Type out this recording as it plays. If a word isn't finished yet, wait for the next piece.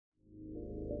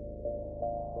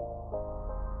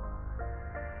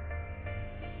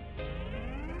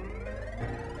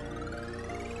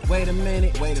Wait a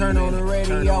minute, turn on the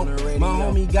radio. My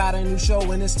homie got a new show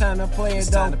and it's time to play it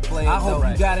though. I hope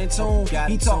you got in tune.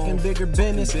 He talking bigger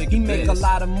business. He make a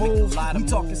lot of moves. We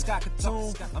talking Scott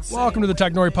Katoon. Welcome to the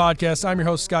Technori Podcast. I'm your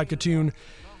host, Scott Katoon.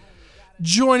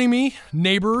 Joining me,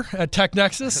 neighbor at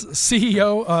TechNexus,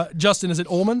 CEO, Justin, is it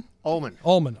Ullman? Ullman.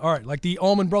 Ullman. All right, like the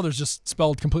Ullman brothers, just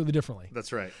spelled completely differently.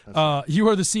 That's right. You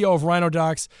are the CEO of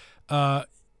RhinoDocs.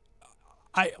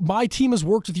 My team has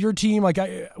worked with your team.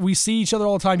 We see each other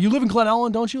all the time. You live in Glen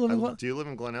Ellen, don't you? Do you live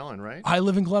in Glen Ellen, right? I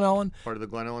live in Glen Ellen. Part of the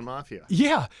Glen Ellen Mafia.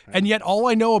 Yeah, right. And yet all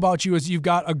I know about you is you've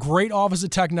got a great office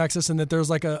at TechNexus and that there's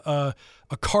like a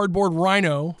cardboard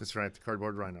rhino. That's right, the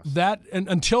cardboard rhinos. And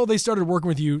until they started working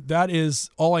with you, that is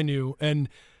all I knew. And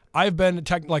I've been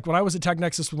at when I was at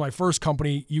TechNexus with my first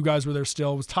company, you guys were there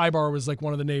still. It was Tybar was like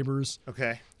one of the neighbors.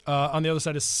 Okay. On the other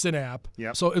side of Synap.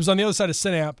 Yep. So it was on the other side of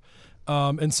Synap.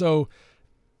 And so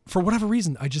for whatever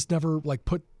reason, I just never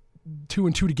put two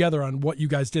and two together on what you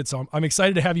guys did. So I'm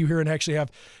excited to have you here and actually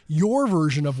have your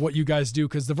version of what you guys do,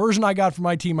 because the version I got from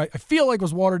my team, I feel like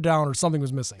was watered down or something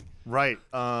was missing. Right.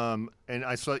 And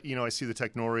I saw, I see the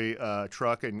Technori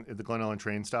truck at the Glen Ellen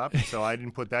train stop. So I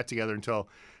didn't put that together until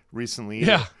recently.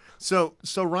 Yeah. So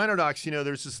RhinoDocs,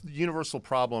 there's this universal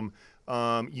problem.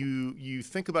 You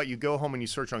think about, you go home and you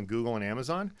search on Google and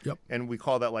Amazon, yep. And we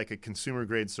call that like a consumer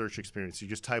grade search experience. You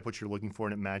just type what you're looking for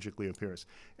and it magically appears.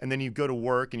 And then you go to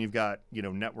work and you've got,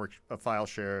 network file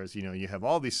shares, you have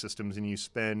all these systems and you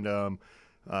spend,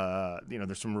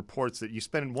 there's some reports that you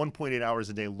spend 1.8 hours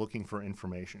a day looking for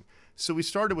information. So we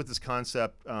started with this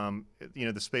concept,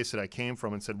 the space that I came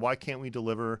from, and said, why can't we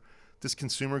deliver this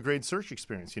consumer grade search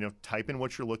experience? Type in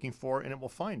what you're looking for and it will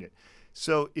find it.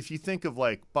 So if you think of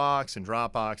like Box and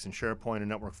Dropbox and SharePoint and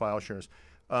network file shares,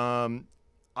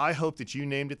 I hope that you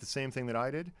named it the same thing that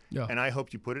I did. Yeah. And I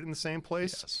hope you put it in the same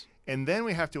place. Yes. And then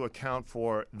we have to account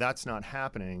for that's not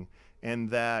happening, and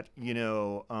that,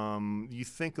 you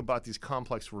think about these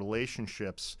complex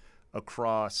relationships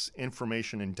across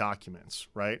information and documents,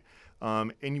 right?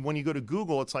 And when you go to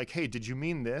Google, it's like, hey, did you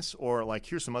mean this? Or like,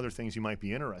 here's some other things you might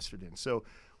be interested in. So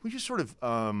we just sort of,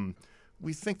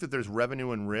 we think that there's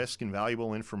revenue and risk and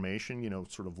valuable information,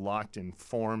 sort of locked in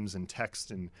forms and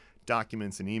text and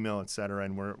documents and email, et cetera.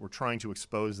 And we're trying to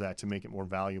expose that to make it more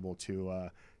valuable to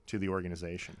the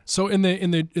organization. So in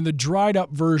the dried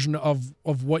up version of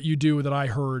what you do that I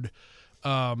heard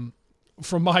from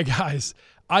my guys,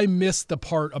 I missed the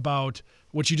part about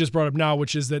what you just brought up now,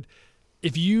 which is that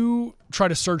if you try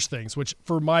to search things, which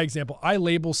for my example, I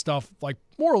label stuff like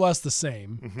more or less the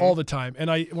same all the time. And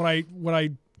when I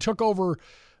took over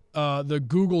the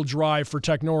Google Drive for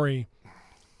Technori,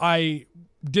 I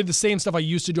did the same stuff I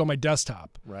used to do on my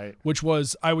desktop, right? Which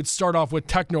was I would start off with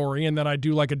Technori and then I'd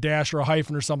do like a dash or a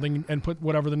hyphen or something and put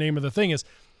whatever the name of the thing is.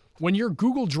 When your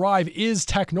Google Drive is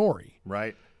Technori,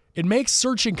 right, it makes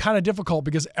searching kind of difficult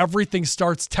because everything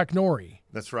starts Technori.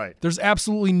 That's right. There's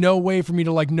absolutely no way for me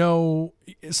to know.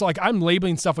 It's like I'm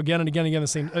labeling stuff again and again and again the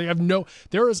same.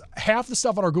 There is half the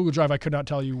stuff on our Google Drive I could not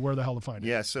tell you where the hell to find it.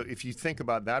 Yeah, so if you think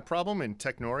about that problem in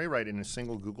Technori, right, in a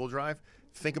single Google Drive,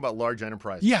 think about large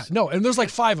enterprises. Yeah, no, and there's like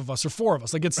 5 of us or 4 of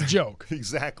us. Like, it's a joke.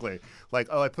 Exactly.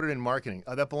 Like, I put it in marketing.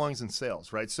 That belongs in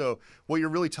sales, right? So what you're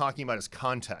really talking about is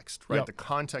context, right? Yep. The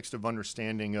context of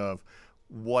understanding of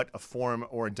what a form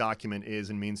or a document is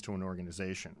and means to an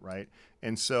organization, right?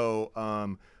 And so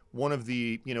one of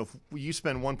the, if you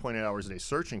spend 1.8 hours a day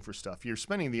searching for stuff, you're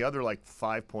spending the other like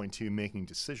 5.2 making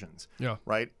decisions,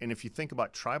 right? And if you think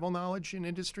about tribal knowledge in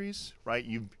industries, right,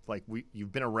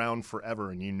 you've been around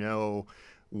forever and you know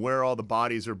where all the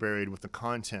bodies are buried with the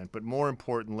content. But more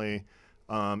importantly,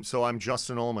 so I'm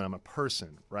Justin Ullman, I'm a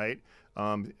person, right?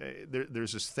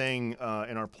 There's this thing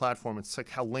in our platform, it's like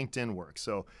how LinkedIn works.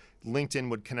 So LinkedIn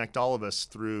would connect all of us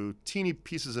through teeny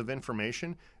pieces of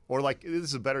information, or like, this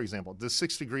is a better example, the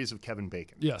 6 Degrees of Kevin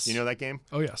Bacon. Yes. You know that game?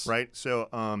 Oh, yes. Right? So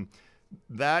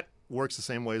that works the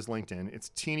same way as LinkedIn. It's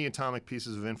teeny atomic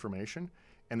pieces of information,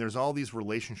 and there's all these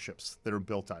relationships that are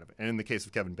built out of it. And in the case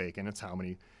of Kevin Bacon, it's how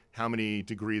many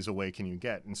degrees away can you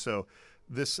get? And so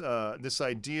this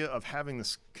idea of having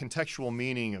this contextual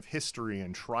meaning of history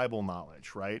and tribal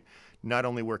knowledge, right? Not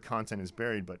only where content is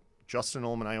buried, but Justin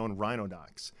Ullman, I own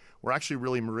RhinoDocs. We're actually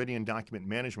really Meridian Document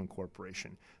Management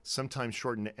Corporation, sometimes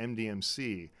shortened to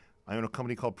MDMC. I own a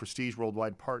company called Prestige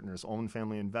Worldwide Partners, Ullman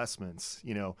Family Investments.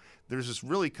 There's this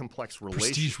really complex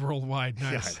relationship. Prestige Worldwide,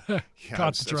 nice. Yeah, I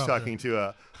was talking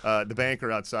to the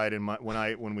banker outside, and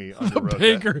when we underwrote the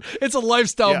banker. that. It's a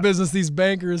lifestyle business, these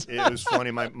bankers. It was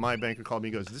funny. My banker called me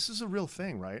and goes, "This is a real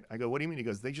thing, right?" I go, "What do you mean?" He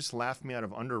goes, "They just laughed me out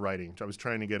of underwriting." I was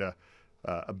trying to get a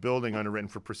a building underwritten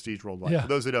for Prestige Worldwide. Yeah. For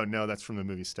those who don't know, that's from the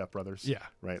movie Step Brothers. Yeah.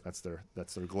 Right. That's their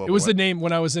global. It was the name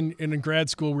when I was in grad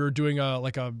school. We were doing a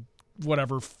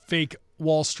whatever fake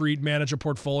Wall Street manage a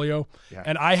portfolio,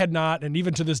 and I had not, and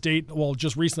even to this date, well,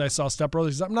 just recently I saw Step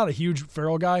Brothers. I'm not a huge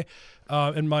Ferrell guy,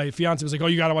 and my fiance was like, "Oh,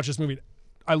 you got to watch this movie."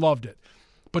 I loved it.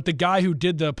 But the guy who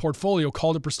did the portfolio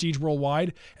called it Prestige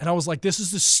Worldwide, and I was like, "This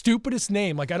is the stupidest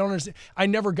name. Like, I don't understand. I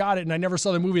never got it, and I never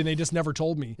saw the movie, and they just never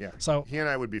told me." Yeah. So he and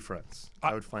I would be friends.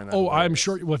 I would find that. Oh, hilarious. I'm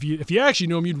sure. Well, if you actually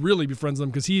knew him, you'd really be friends with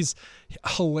him because he's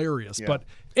hilarious. Yeah. But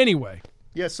anyway.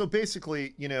 Yeah, so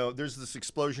basically, there's this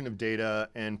explosion of data,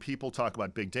 and people talk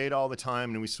about big data all the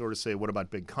time, and we sort of say, what about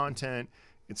big content?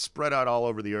 It's spread out all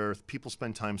over the earth. People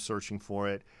spend time searching for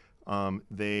it.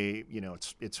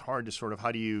 It's hard to sort of,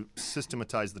 how do you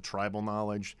systematize the tribal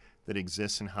knowledge that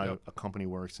exists and how a company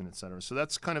works and et cetera. So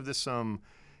that's kind of this,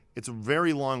 it's a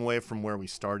very long way from where we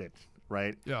started,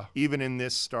 right? Yeah. Even in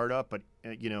this startup, but,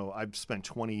 I've spent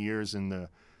 20 years in the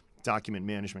document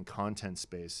management content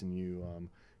space, and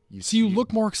you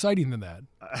look more exciting than that.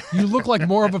 You look like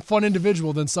more of a fun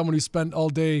individual than someone who spent all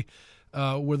day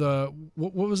with a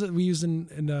what was it we used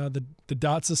in the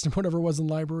dot system, whatever it was in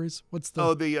libraries. What's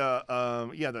the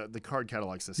the card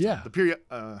catalog system. Yeah. The period.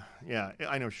 Yeah,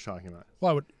 I know what you're talking about.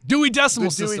 Well, Dewey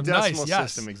Decimal The Dewey System. Decimal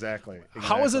Nice. System. Yes. Exactly.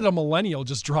 How is it a millennial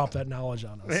just dropped that knowledge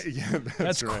on us? Yeah,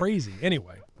 that's right. crazy.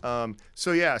 Anyway.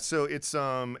 So it's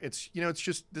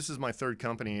just, this is my third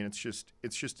company, and it's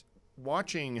just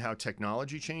watching how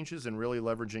technology changes and really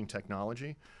leveraging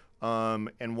technology,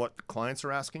 and what clients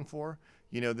are asking for.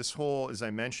 This whole, as I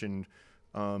mentioned,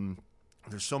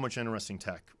 there's so much interesting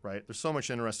tech, right? There's so much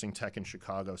interesting tech in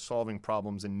Chicago, solving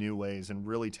problems in new ways and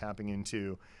really tapping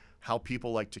into how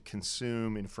people like to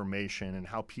consume information and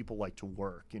how people like to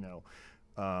work.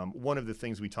 One of the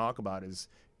things we talk about is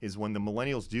when the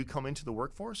millennials do come into the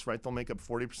workforce, right? They'll make up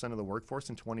 40% of the workforce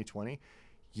in 2020.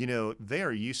 They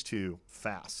are used to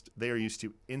fast. They are used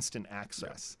to instant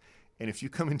access. Yeah. And if you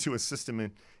come into a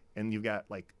system and you've got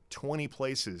like 20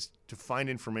 places to find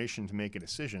information to make a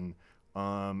decision,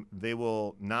 they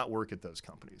will not work at those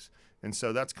companies. And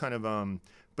so that's kind of,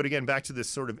 but again, back to this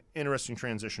sort of interesting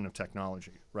transition of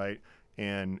technology, right?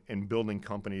 And building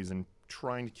companies and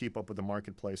trying to keep up with the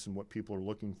marketplace and what people are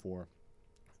looking for.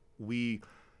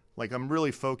 I'm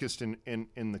really focused in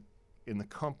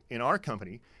our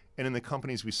company and in the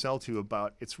companies we sell to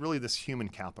about, it's really this human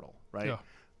capital, right? Yeah.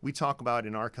 We talk about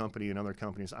in our company and other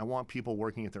companies, I want people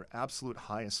working at their absolute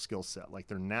highest skill set, like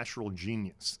their natural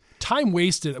genius. Time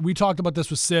wasted. We talked about this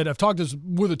with Sid. I've talked this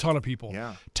with a ton of people.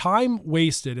 Yeah. Time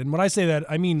wasted. And when I say that,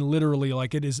 I mean literally,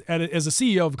 like it is, as a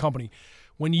CEO of a company,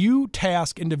 when you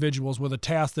task individuals with a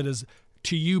task that is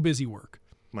to you busy work.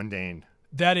 Mundane.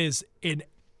 That is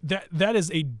that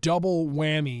is a double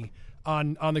whammy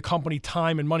on the company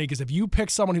time and money, because if you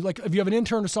pick someone who, like, if you have an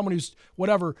intern or someone who's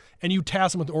whatever and you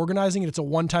task them with organizing and it's a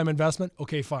one-time investment,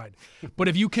 okay, fine. But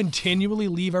if you continually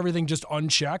leave everything just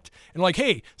unchecked and like,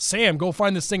 hey, Sam, go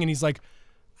find this thing, and he's like,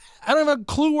 I don't have a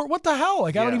clue what the hell,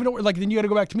 like I don't even know, like, then you got to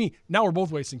go back to me. Now we're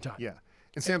both wasting time. Yeah.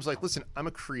 And Sam's like, listen, I'm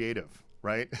a creative,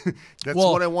 right? That's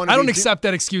what I want to I don't accept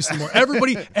that excuse anymore.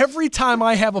 Every time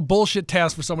I have a bullshit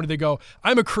task for somebody, they go,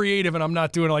 I'm a creative and I'm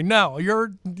not doing it. Like, no,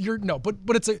 you're no, but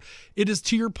it is,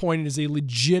 to your point, it is a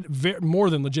legit, more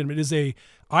than legitimate. It is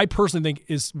I personally think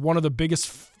is one of the biggest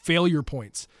failure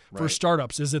points for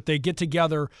startups, is that they get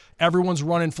together, everyone's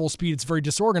running full speed, it's very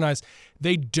disorganized.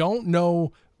 They don't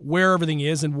know where everything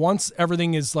is. And once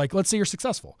everything is, like, let's say you're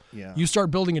successful, you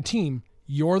start building a team,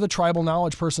 you're the tribal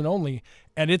knowledge person only.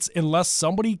 And it's, unless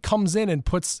somebody comes in and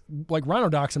puts like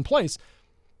Rhinodox in place,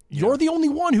 you're the only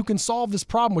one who can solve this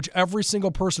problem, which every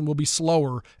single person will be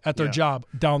slower at their job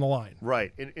down the line.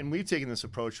 Right. And we've taken this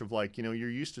approach of, like, you're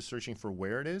used to searching for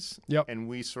where it is. Yep. And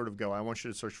we sort of go, I want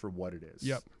you to search for what it is.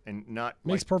 Yep. And not,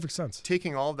 makes perfect sense.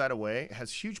 Taking all of that away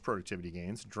has huge productivity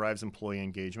gains, drives employee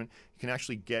engagement. You can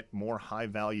actually get more high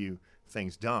value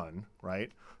things done,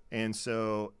 right? And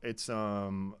so it's,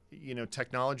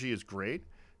 technology is great.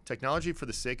 Technology for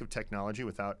the sake of technology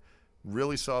without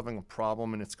really solving a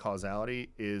problem and its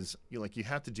causality is, you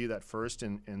have to do that first.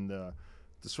 And the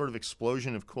sort of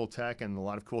explosion of cool tech and a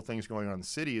lot of cool things going on in the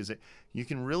city is that you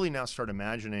can really now start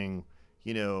imagining,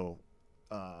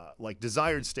 like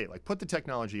desired state, like put the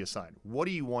technology aside. What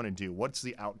do you want to do? What's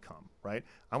the outcome, right?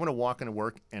 I want to walk into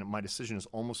work and my decision is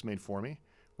almost made for me.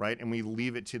 Right, and we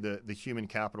leave it to the human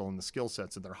capital and the skill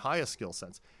sets, of their highest skill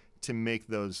sets, to make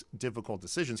those difficult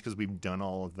decisions, because we've done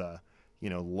all of the,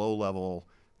 low level,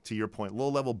 to your point, low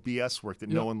level BS work that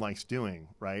no one likes doing,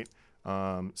 right?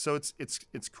 So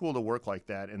it's cool to work like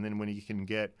that, and then when you can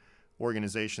get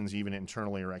organizations, even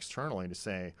internally or externally, to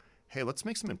say, hey, let's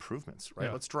make some improvements, right?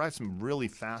 Yeah. Let's drive some really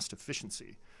fast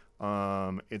efficiency.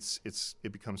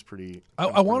 It becomes pretty.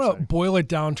 I want to boil it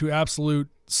down to absolute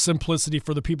simplicity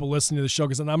for the people listening to the show,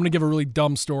 because I'm going to give a really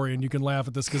dumb story and you can laugh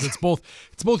at this because it's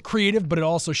both creative, but it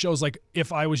also shows like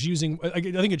if I was using, I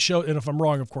think it shows, and if I'm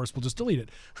wrong, of course, we'll just delete it.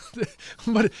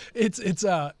 But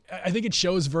I think it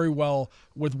shows very well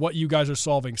with what you guys are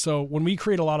solving. So when we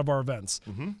create a lot of our events,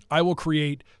 I will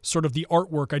create sort of the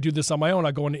artwork. I do this on my own.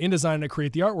 I go into InDesign and I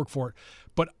create the artwork for it.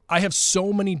 But I have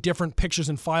so many different pictures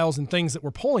and files and things that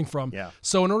we're pulling from. Yeah.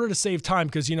 So in order to save time,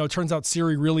 because it turns out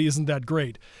Siri really isn't that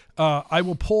great, I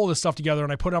will pull this stuff together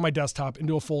and I put it on my desktop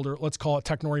into a folder. Let's call it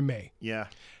Technori May. Yeah.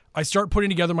 I start putting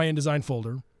together my InDesign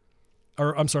folder,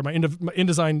 or I'm sorry, my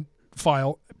InDesign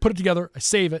file. Put it together. I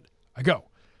save it. I go.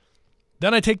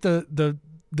 Then I take the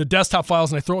desktop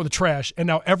files and I throw it in the trash. And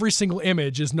now every single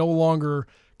image is no longer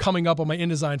coming up on my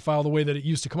InDesign file the way that it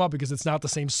used to come up because it's not the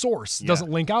same source. It doesn't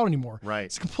link out anymore. Right.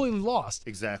 It's completely lost.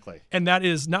 Exactly. And that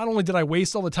is, not only did I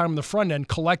waste all the time on the front end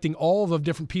collecting all the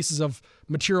different pieces of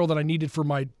material that I needed for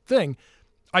my thing,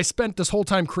 I spent this whole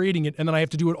time creating it and then I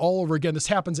have to do it all over again. This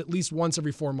happens at least once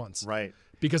every 4 months. Right.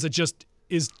 Because it just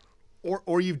is.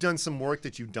 Or you've done some work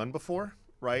that you've done before,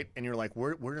 right? And you're like,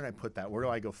 where did I put that? Where do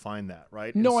I go find that,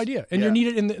 right? No idea. And you need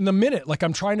it in the minute. Like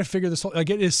I'm trying to figure this whole,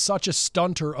 like it is such a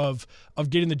stunter of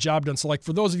getting the job done. So like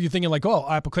for those of you thinking like, oh,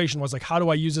 application was like, how do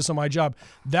I use this on my job?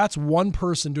 That's one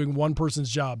person doing one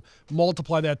person's job.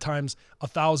 Multiply that times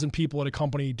 1,000 people at a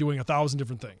company doing 1,000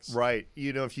 different things. Right.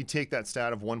 If you take that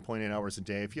stat of 1.8 hours a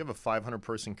day, if you have a 500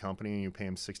 person company and you pay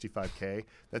them $65K,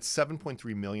 that's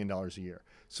 $7.3 million a year.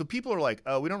 So people are like,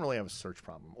 oh, we don't really have a search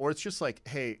problem. Or it's just like,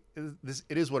 hey,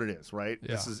 it is what it is, right?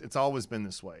 Yeah. It's always been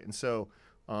this way. And so,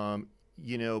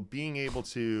 being able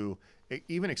to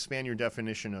even expand your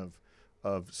definition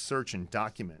of search and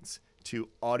documents to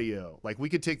audio, like we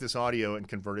could take this audio and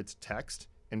convert it to text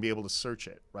and be able to search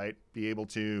it, right? Be able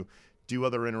to do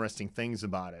other interesting things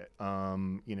about it.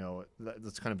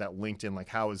 That's kind of that LinkedIn, like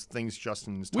how is things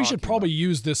Justin is talking We should probably about.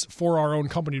 use this for our own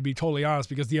company, to be totally honest,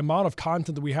 because the amount of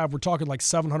content that we have, we're talking like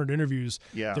 700 interviews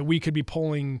that we could be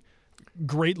pulling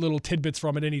great little tidbits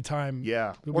from at any time.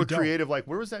 Yeah, or creative, like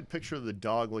where was that picture of the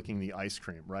dog licking the ice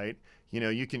cream, right?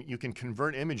 You can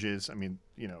convert images. I mean,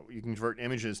 you can convert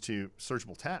images to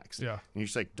searchable text. Yeah. And you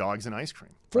just like dogs and ice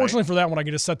cream. Fortunately for that one, I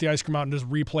can just set the ice cream out and just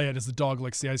replay it as the dog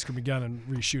licks the ice cream again and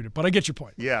reshoot it. But I get your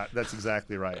point. Yeah, that's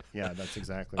exactly right. Yeah, that's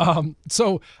exactly right.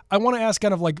 So I want to ask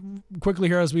kind of like quickly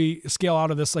here as we scale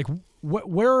out of this, like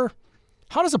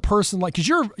how does a person like,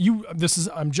 because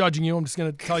I'm judging you. I'm just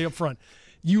going to tell you up front.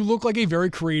 You look like a very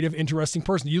creative, interesting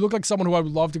person. You look like someone who I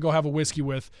would love to go have a whiskey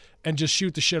with and just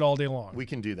shoot the shit all day long. We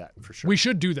can do that for sure. We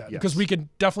should do that because we could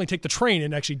definitely take the train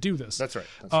and actually do this. That's right.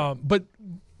 That's right.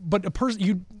 But a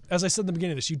person, as I said in the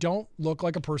beginning of this, you don't look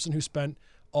like a person who spent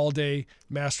all day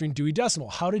mastering Dewey Decimal.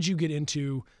 How did you get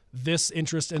into this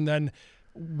interest? And then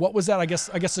what was that? I guess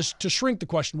to shrink the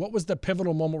question, what was the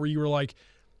pivotal moment where you were like,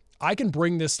 I can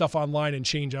bring this stuff online and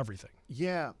change everything?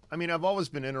 Yeah. I mean, I've always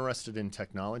been interested in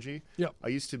technology. Yep. I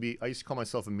used to call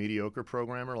myself a mediocre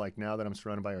programmer. Like now that I'm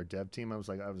surrounded by our dev team, I was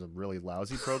a really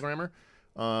lousy programmer.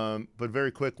 But very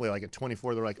quickly, like at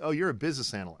 24, they're like, oh, you're a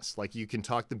business analyst. Like you can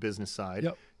talk the business side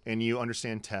and you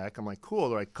understand tech. I'm like, cool.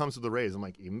 They're like, comes with a raise. I'm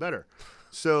like, even better.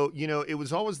 So, it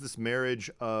was always this marriage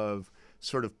of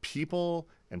sort of people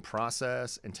and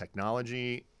process and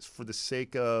technology for the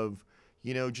sake of,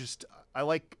 I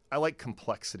like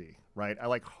complexity, right? I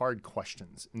like hard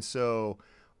questions. And so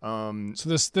so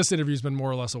this interview's been more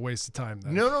or less a waste of time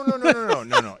then.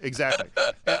 No, exactly.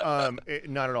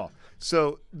 Not at all.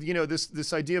 So,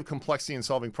 this idea of complexity and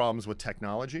solving problems with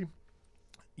technology,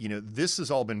 this has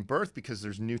all been birthed because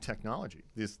there's new technology.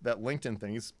 That LinkedIn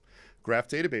thing is graph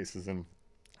databases, and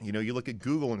you look at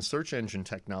Google and search engine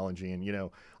technology,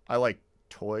 and I like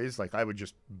toys. Like I would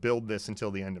just build this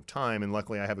until the end of time, and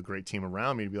luckily I have a great team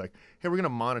around me to be like, hey, we're going to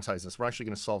monetize this. We're actually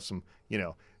going to solve some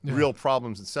real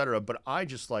problems, etc. But I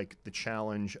just like the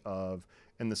challenge of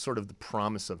and the sort of the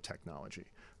promise of technology,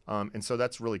 and so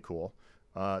that's really cool.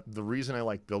 The reason I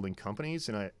like building companies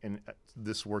and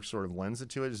this work sort of lends it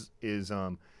to it is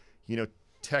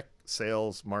tech,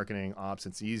 sales, marketing, ops.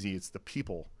 It's easy. It's the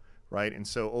people, right? And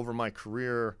so over my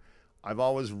career, I've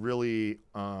always really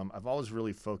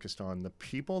focused on the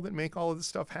people that make all of this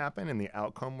stuff happen and the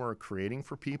outcome we're creating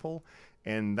for people,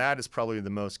 and that is probably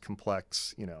the most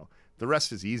complex. The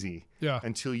rest is easy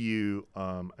until you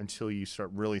start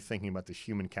really thinking about the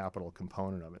human capital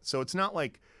component of it. So it's not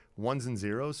like ones and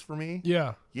zeros for me.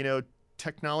 Yeah.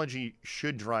 Technology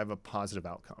should drive a positive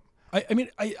outcome. I mean,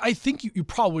 I think you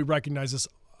probably recognize this,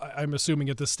 I'm assuming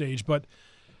at this stage, but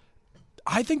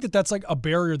I think that that's like a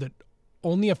barrier that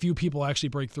only a few people actually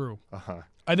break through.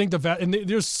 I think and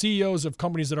there's CEOs of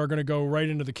companies that are going to go right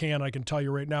into the can, I can tell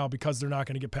you right now, because they're not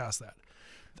going to get past that.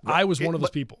 Right. I was one of those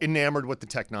people. Enamored with the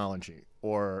technology,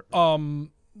 or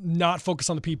not focused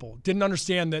on the people. Didn't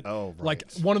understand that.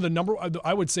 Like one of the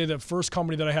I would say the first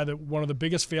company that I had, that one of the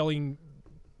biggest failing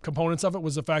components of it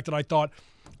was the fact that I thought,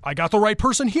 I got the right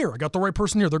person here. They're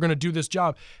going to do this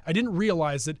job. I didn't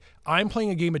realize that I'm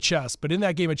playing a game of chess, but in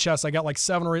that game of chess, I got like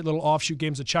 7 or 8 little offshoot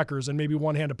games of checkers and maybe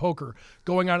one hand of poker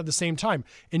going on at the same time.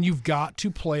 And you've got to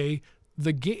play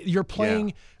the game. You're playing.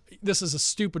 Yeah. This is a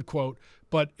stupid quote,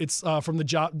 but it's from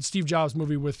the Steve Jobs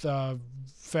movie with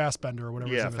Fassbender or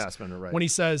whatever. Yeah, Fassbender, right. When he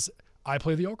says, I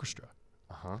play the orchestra.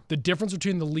 The difference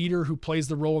between the leader who plays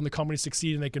the role and the company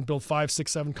succeed, and they can build 5,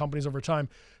 6, 7 companies over time,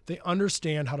 they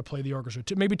understand how to play the orchestra.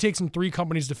 Maybe it takes them 3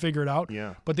 companies to figure it out,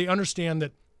 but they understand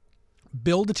that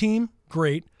build a team,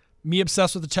 great. Me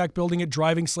obsessed with the tech, building it,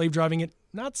 slave driving it,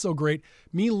 not so great.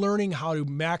 Me learning how to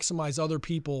maximize other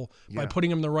people by putting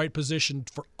them in the right position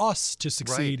for us to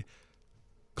succeed. Right.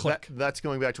 Click. That's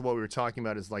going back to what we were talking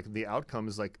about, is like the outcome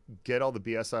is like get all the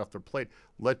BS off their plate.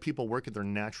 Let people work at their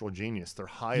natural genius, their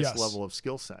highest level of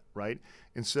skill set, right?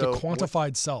 And so the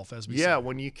quantified self, as we say.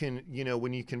 When you can,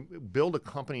 when you can build a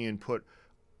company and put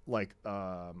like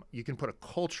you can put a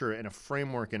culture and a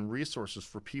framework and resources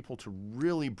for people to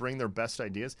really bring their best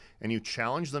ideas, and you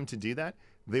challenge them to do that,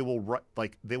 they will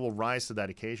rise to that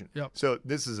occasion. Yep. So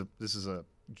this is a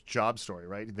job story,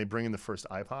 right? They bring in the first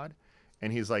iPod.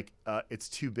 And he's like, it's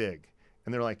too big.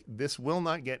 And they're like, this will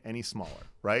not get any smaller,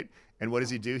 right? And what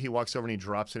does he do? He walks over and he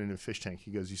drops it into a fish tank.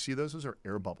 He goes, you see those? Those are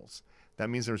air bubbles.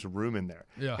 That means there's room in there.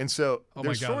 Yeah. And so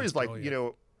their story is like,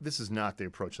 this is not the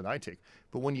approach that I take.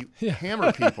 But when you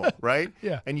hammer people, right?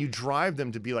 Yeah. And you drive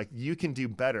them to be like, you can do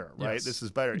better, right? Yes. This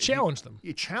is better. You challenge them.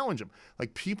 You challenge them.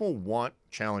 Like, people want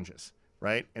challenges,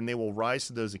 right? And they will rise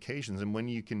to those occasions. And when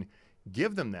you can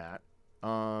give them that,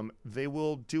 they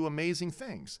will do amazing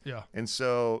things. Yeah. And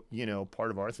so, part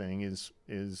of our thing is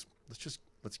let's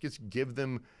just give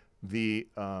them the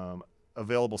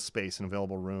available space and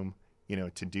available room,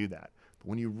 to do that. But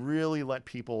when you really let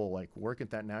people like work at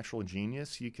that natural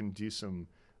genius, you can do some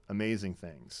amazing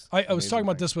things. I was talking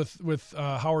about this with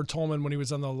Howard Tolman when he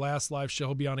was on the last live show.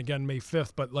 He'll be on again May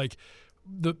 5th. But like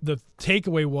the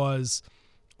takeaway was,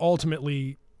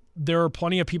 ultimately, there are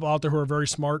plenty of people out there who are very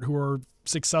smart, who are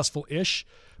successful-ish,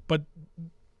 but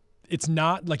it's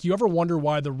not like, you ever wonder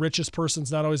why the richest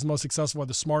person's not always the most successful, why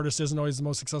the smartest isn't always the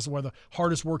most successful, why the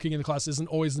hardest working in the class isn't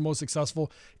always the most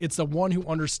successful. It's the one who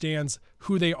understands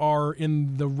who they are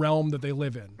in the realm that they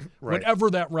live in,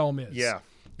 whatever that realm is. Yeah.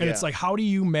 And it's like, how do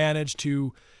you manage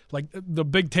to, like, the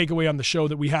big takeaway on the show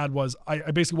that we had was,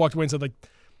 I basically walked away and said, like,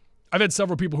 I've had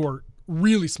several people who are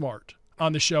really smart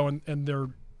on the show, and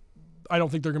I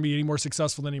don't think they're going to be any more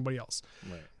successful than anybody else.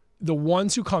 Right. The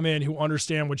ones who come in who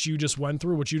understand what you just went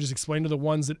through, what you just explained, to the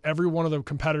ones that every one of the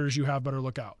competitors you have better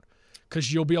look out,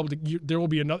 because you'll be able to. There will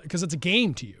be another, because it's a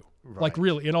game to you, like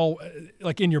really,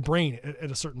 like in your brain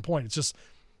at a certain point. It's just,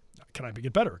 can I make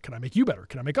it better? Can I make you better?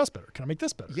 Can I make us better? Can I make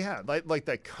this better? Yeah, like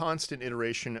that constant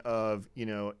iteration of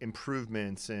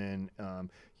improvements and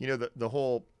the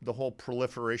whole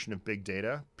proliferation of big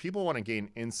data. People want to gain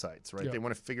insights, right? Yeah. They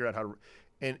want to figure out how to,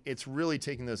 and it's really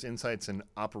taking those insights and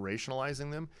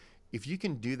operationalizing them. If you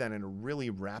can do that in a really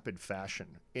rapid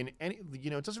fashion, in any,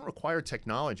 it doesn't require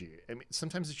technology. I mean,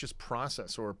 sometimes it's just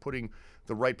process or putting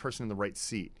the right person in the right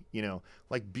seat.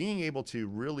 Like being able to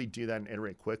really do that and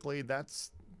iterate quickly.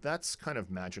 That's kind of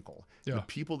magical. Yeah. The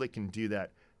people that can do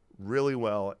that really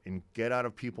well and get out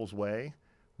of people's way,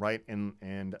 right? And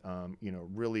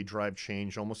really drive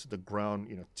change almost at the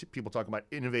ground. People talk about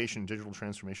innovation, digital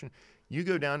transformation. You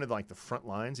go down to like the front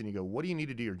lines and you go, what do you need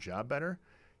to do your job better?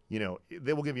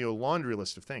 They will give you a laundry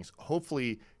list of things.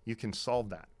 Hopefully you can solve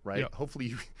that, right? Yeah.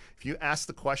 Hopefully if you ask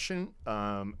the question,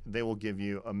 they will give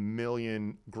you a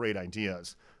million great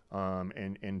ideas.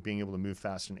 And being able to move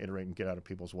fast and iterate and get out of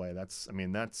people's way. That's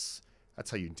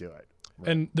how you do it. Right?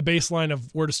 And the baseline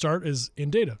of where to start is in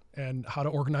data and how to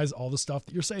organize all the stuff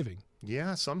that you're saving.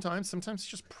 Yeah, sometimes it's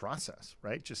just process,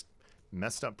 right? Just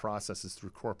messed up processes through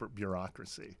corporate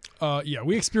bureaucracy.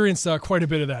 We experienced quite a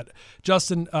bit of that.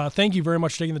 Justin, thank you very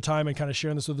much for taking the time and kind of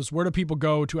sharing this with us. Where do people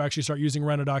go to actually start using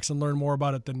RhinoDocs and learn more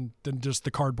about it than just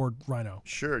the cardboard Rhino?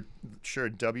 Sure.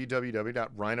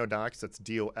 www.rhinodocs, that's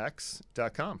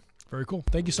dox.com. Very cool.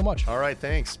 Thank you so much. All right,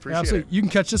 thanks. Appreciate Absolutely. it. You can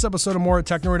catch this episode and more at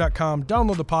technori.com.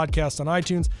 Download the podcast on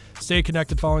iTunes. Stay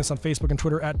connected, following us on Facebook and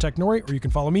Twitter at Technori, or you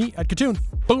can follow me at Katoon.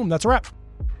 Boom, that's a wrap.